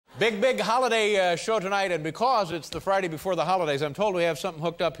Big holiday show tonight, and because it's the Friday before the holidays, I'm told we have something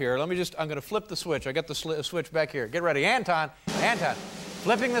hooked up here. I'm going to flip the switch. I got the switch back here. Get ready. Anton,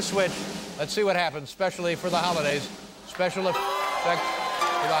 flipping the switch. Let's see what happens, especially for the holidays. Special effects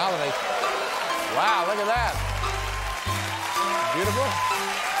for the holidays. Wow, look at that. Beautiful.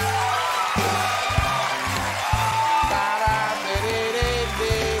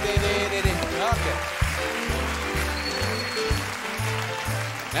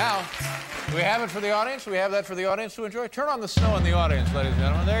 Now, do we have it for the audience? Do we have that for the audience to enjoy? Turn on the snow in the audience, ladies and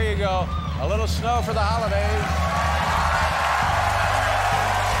gentlemen. There you go. A little snow for the holidays.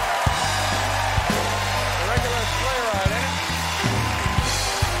 A regular sleigh ride, ain't it?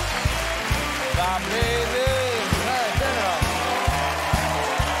 Stop it. Right, turn it on.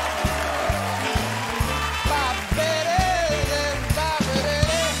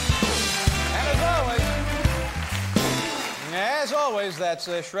 As always, that's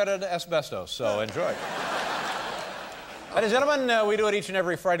shredded asbestos, so enjoy. Ladies and gentlemen, we do it each and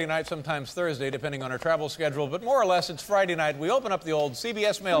every Friday night, sometimes Thursday, depending on our travel schedule, but more or less it's Friday night. We open up the old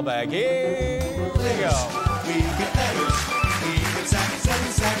CBS mailbag. Here we go. We get letters. We get sacks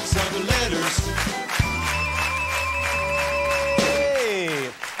and sacks of letters. Hey!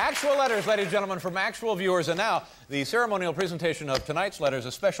 Actual letters, ladies and gentlemen, from actual viewers. And now, the ceremonial presentation of tonight's letters,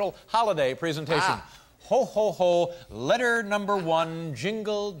 a special holiday presentation. Ho, ho, ho, letter number 1,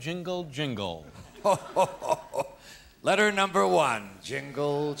 jingle, jingle, jingle. Ho, ho, ho, ho. Letter number 1,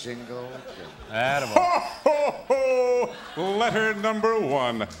 jingle, jingle, jingle. Attaboy. Ho, ho, ho, letter number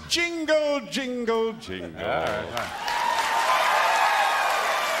 1, jingle, jingle, jingle. All right.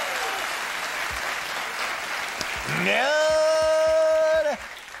 Good.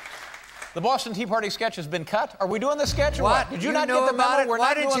 The Boston Tea Party sketch has been cut. Are we doing the sketch or what? Did you not get the memo? We're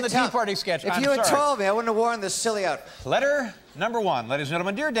not doing the Tea Party sketch. If you had told me, I wouldn't have worn this silly outfit. Letter number 1, ladies and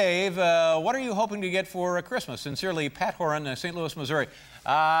gentlemen. Dear Dave, what are you hoping to get for Christmas? Sincerely, Pat Horan, St. Louis, Missouri.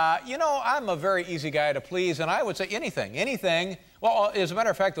 You know, I'm a very easy guy to please, and I would say anything. Well, as a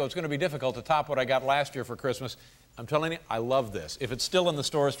matter of fact, though, it's going to be difficult to top what I got last year for Christmas. I'm telling you, I love this. If it's still in the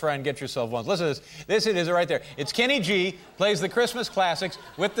stores, try and get yourself one. Listen to this. This it is right there. It's Kenny G plays the Christmas classics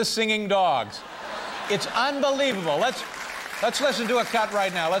with the singing dogs. It's unbelievable. Let's listen to a cut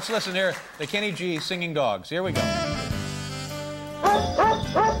right now. Let's listen here. The Kenny G singing dogs. Here we go. All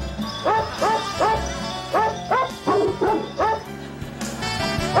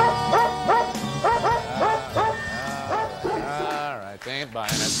right, they ain't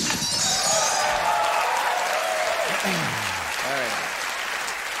buying it. All right.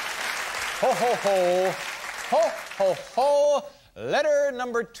 Ho, ho, ho. Ho, ho, ho. Letter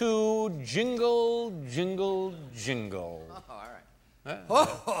number 2, jingle, jingle, jingle. Oh, all right. Ho,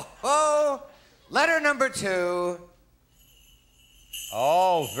 ho, ho. Letter number 2.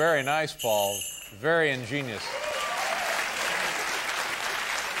 Oh, very nice, Paul. Very ingenious.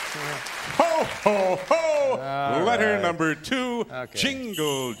 Ho, ho, ho, letter right. number 2, Okay.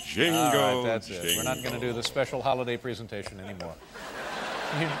 jingle, jingle, All right, that's it. jingle. We're not going to do the special holiday presentation anymore.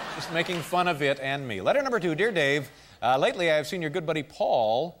 You're just making fun of it and me. Letter number 2, dear Dave, lately I've seen your good buddy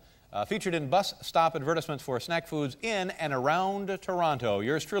Paul featured in bus stop advertisements for snack foods in and around Toronto.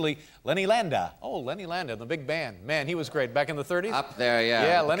 Yours truly, Lenny Landa. Oh, Lenny Landa, the big band. Man, he was great back in the 30s. Up there, yeah.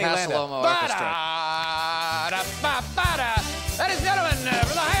 Yeah, the Lenny Casa Landa. Loma Orchestra. Ladies and gentlemen,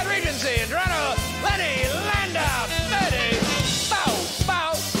 from the Hyatt Regency in Toronto, Lenny Landa. Betty, bow,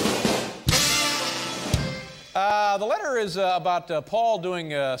 bow. The letter is about Paul doing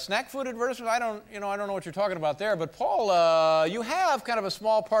snack food advertisements. I don't know what you're talking about there, but Paul, you have kind of a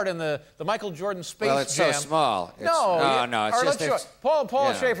small part in the Michael Jordan Space Jam. Well, it's so small. No, it's just... let's show Paul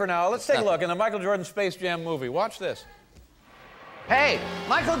yeah. Schaefer now. Let's take a look in the Michael Jordan Space Jam movie. Watch this. Hey,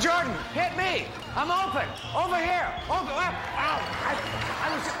 Michael Jordan, hit me. I'm open. Over here. Open.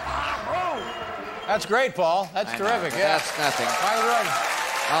 That's great, Paul. That's terrific. Yeah. That's nothing. Michael Jordan.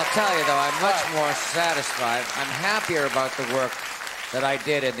 I'll tell you, though, I'm much more satisfied. I'm happier about the work that I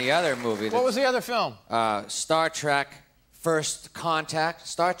did in the other movie. What was the other film? Star Trek First Contact.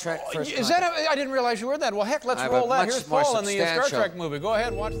 Star Trek First Contact. I didn't realize you were that. Well, heck, let's I have roll a that. much Here's more Paul in the Star substantial- Trek movie. Go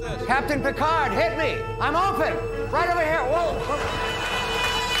ahead, watch this. Captain Picard, hit me. I'm open. Right over here. Whoa.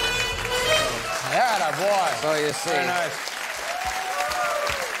 Yeah, boy. So you see, Very nice.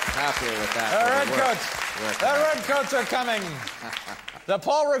 happier with that. The red coats are coming. The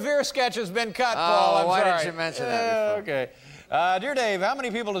Paul Revere sketch has been cut, Paul. I'm why sorry. didn't you mention that before? Okay. Dear Dave, how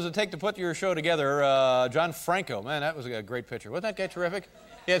many people does it take to put your show together? John Franco. Man, that was a great picture. Wasn't that guy terrific?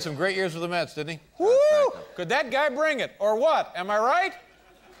 He had some great years with the Mets, didn't he? Woo! Could that guy bring it? Or what? Am I right?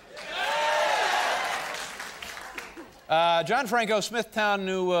 John Franco, Smithtown,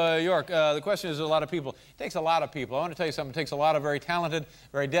 New York. The question is a lot of people. It takes a lot of people. I want to tell you something. It takes a lot of very talented,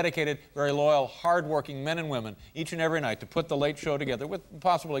 very dedicated, very loyal, hardworking men and women each and every night to put the late show together, with the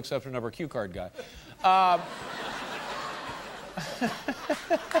possible exception of our cue card guy.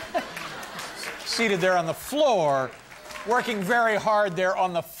 Seated there on the floor, working very hard there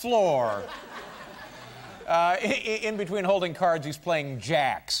on the floor. In between holding cards, he's playing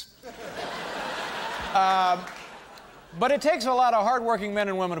jacks. But it takes a lot of hardworking men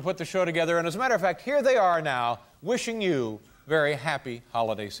and women to put the show together, and as a matter of fact, here they are now, wishing you very happy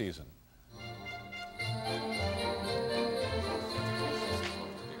holiday season.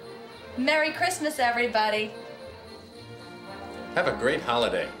 Merry Christmas, everybody. Have a great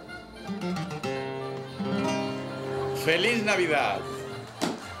holiday. Feliz Navidad.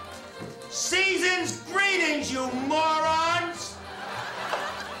 Season's greetings, you morons!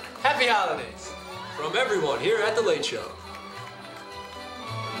 Happy holidays from everyone here at The Late Show.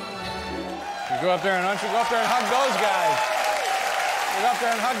 You go up there and, why don't you go up there and hug those guys? You go up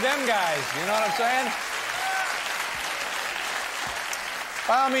there and hug them guys. You know what I'm saying?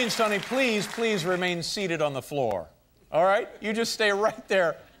 By all means, Tony, please remain seated on the floor. All right? You just stay right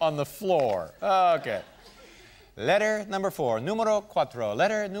there on the floor. Okay. Letter number 4, numero 4.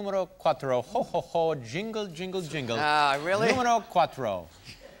 Letter numero 4. Ho, ho, ho, jingle, jingle, jingle. Really? Numero 4.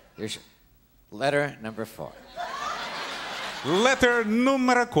 Here's letter number 4. Letter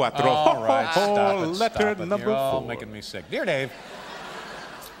numero 4. All right, stop it, letter stop it. number You're all 4. making me sick. Dear Dave,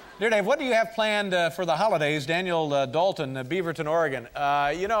 what do you have planned for the holidays? Daniel Dalton, Beaverton, Oregon.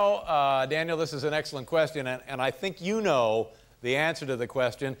 Daniel, this is an excellent question, and I think you know the answer to the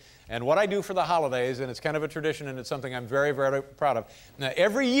question. And what I do for the holidays, and it's kind of a tradition, and it's something I'm very, very proud of. Now,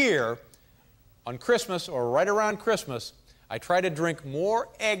 every year on Christmas or right around Christmas, I try to drink more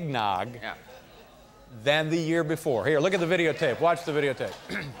eggnog than the year before. Here, look at the videotape. Watch the videotape.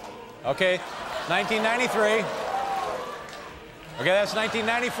 Okay, 1993. Okay, that's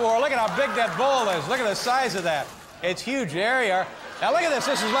 1994. Look at how big that bowl is. Look at the size of that. It's huge. There you are. Now look at this.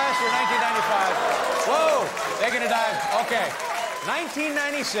 This is last year, 1995. Whoa, taking a dive. Okay,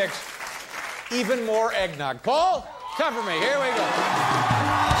 1996. Even more eggnog. Paul, cover me. Here we go.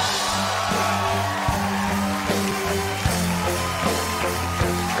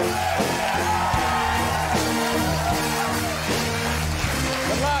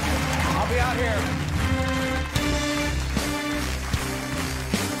 Good luck. I'll be out here.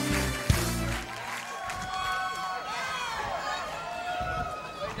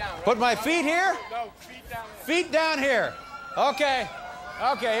 Put my feet here? No, feet down. Feet down here. Okay.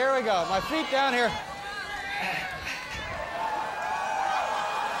 Okay, here we go. My feet down here.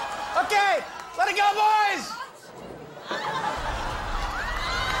 Okay, let it go, boys!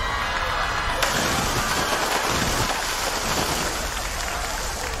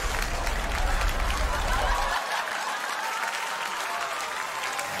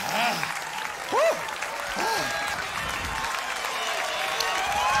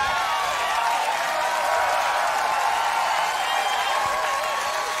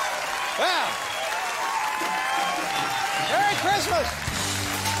 Well, Merry Christmas!